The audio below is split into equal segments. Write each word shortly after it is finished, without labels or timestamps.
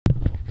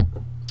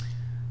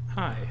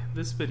Hi,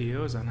 this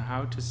video is on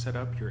how to set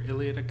up your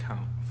ILLiad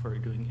account for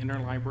doing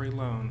interlibrary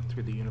loan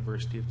through the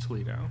University of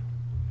Toledo.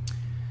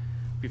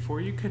 Before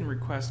you can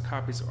request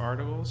copies of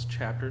articles,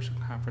 chapters, and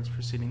conference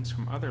proceedings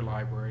from other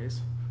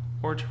libraries,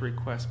 or to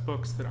request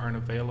books that aren't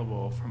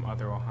available from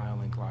other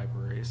OhioLink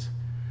libraries,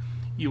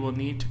 you will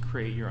need to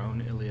create your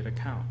own ILLiad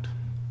account.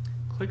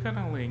 Click on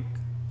a link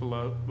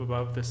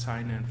above the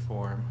sign-in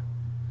form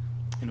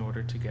in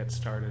order to get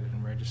started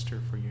and register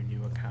for your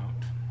new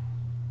account.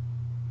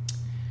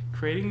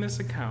 Creating this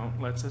account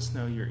lets us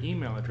know your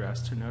email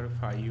address to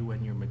notify you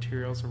when your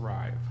materials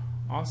arrive.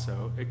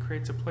 Also, it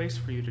creates a place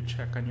for you to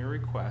check on your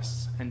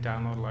requests and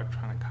download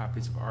electronic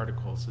copies of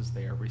articles as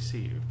they are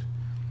received.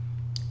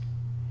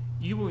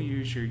 You will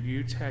use your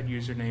UTAD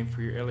username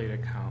for your ILLiad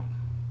account,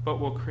 but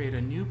will create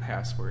a new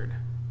password,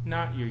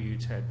 not your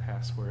UTAD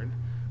password,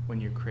 when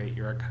you create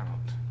your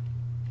account.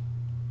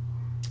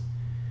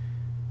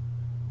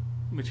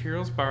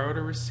 Materials borrowed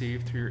or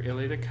received through your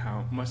ILLiad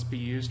account must be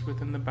used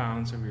within the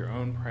bounds of your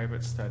own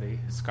private study,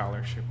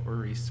 scholarship, or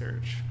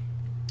research.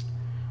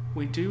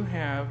 We do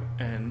have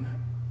an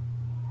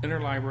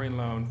interlibrary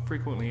loan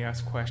frequently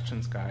asked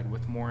questions guide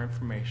with more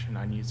information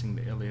on using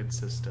the ILLiad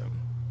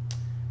system.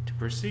 To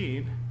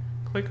proceed,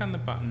 click on the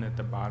button at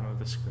the bottom of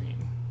the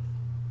screen.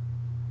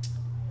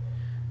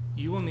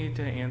 You will need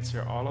to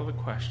answer all of the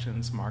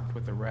questions marked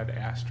with a red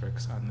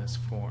asterisk on this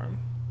form.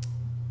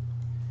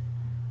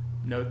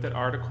 Note that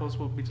articles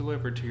will be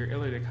delivered to your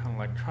ILLiad account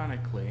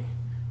electronically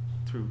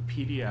through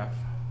PDF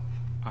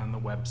on the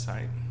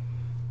website.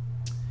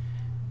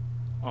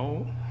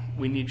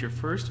 We need your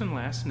first and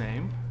last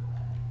name,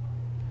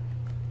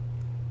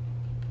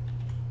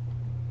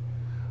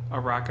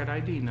 a Rocket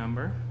ID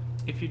number.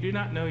 If you do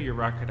not know your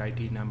Rocket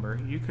ID number,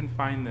 you can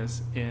find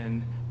this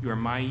in your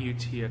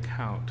MyUT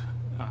account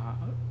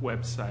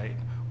website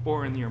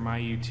or in your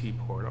MyUT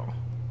portal.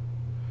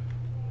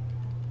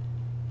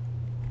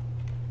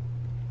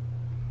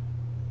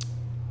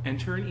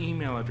 Enter an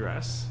email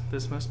address.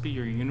 This must be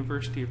your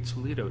University of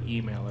Toledo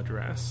email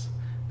address.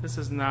 This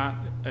is not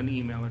an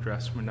email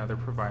address from another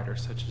provider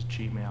such as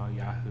Gmail,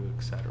 Yahoo,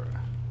 etc.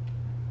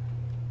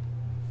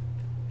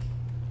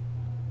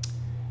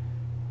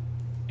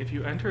 If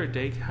you enter a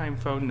daytime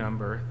phone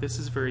number, this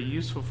is very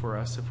useful for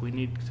us if we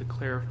need to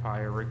clarify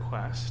a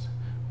request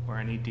or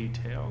any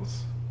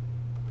details.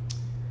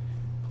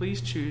 Please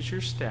choose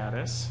your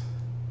status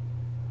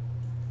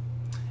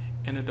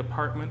and a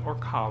department or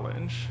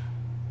college.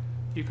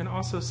 You can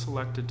also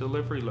select a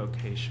delivery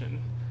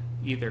location,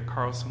 either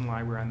Carlson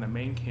Library on the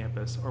main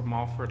campus or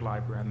Mulford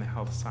Library on the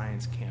Health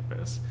Science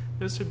campus.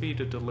 This would be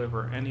to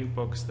deliver any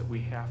books that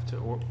we have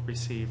to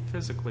receive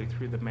physically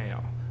through the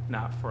mail,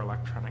 not for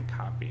electronic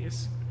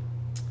copies.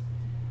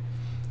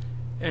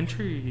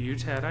 Enter your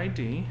UTAD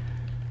ID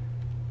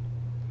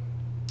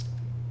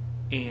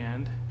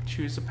and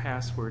choose a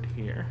password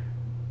here.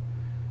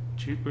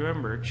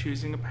 Remember,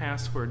 choosing a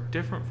password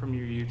different from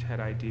your UTAD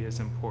ID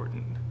is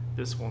important.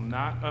 This will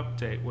not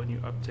update when you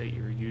update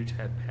your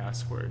UTAD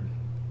password.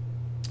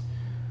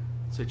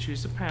 So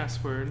choose a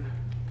password,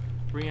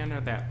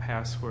 re-enter that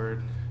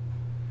password,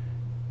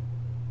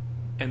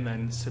 and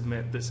then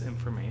submit this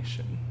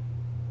information.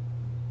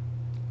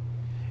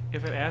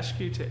 If it asks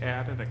you to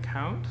add an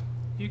account,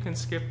 you can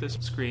skip this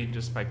screen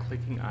just by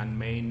clicking on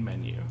Main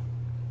Menu.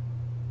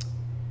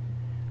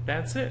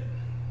 That's it.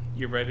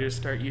 You're ready to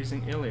start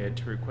using ILLiad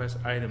to request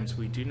items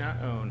we do not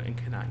own and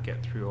cannot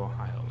get through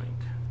OhioLink.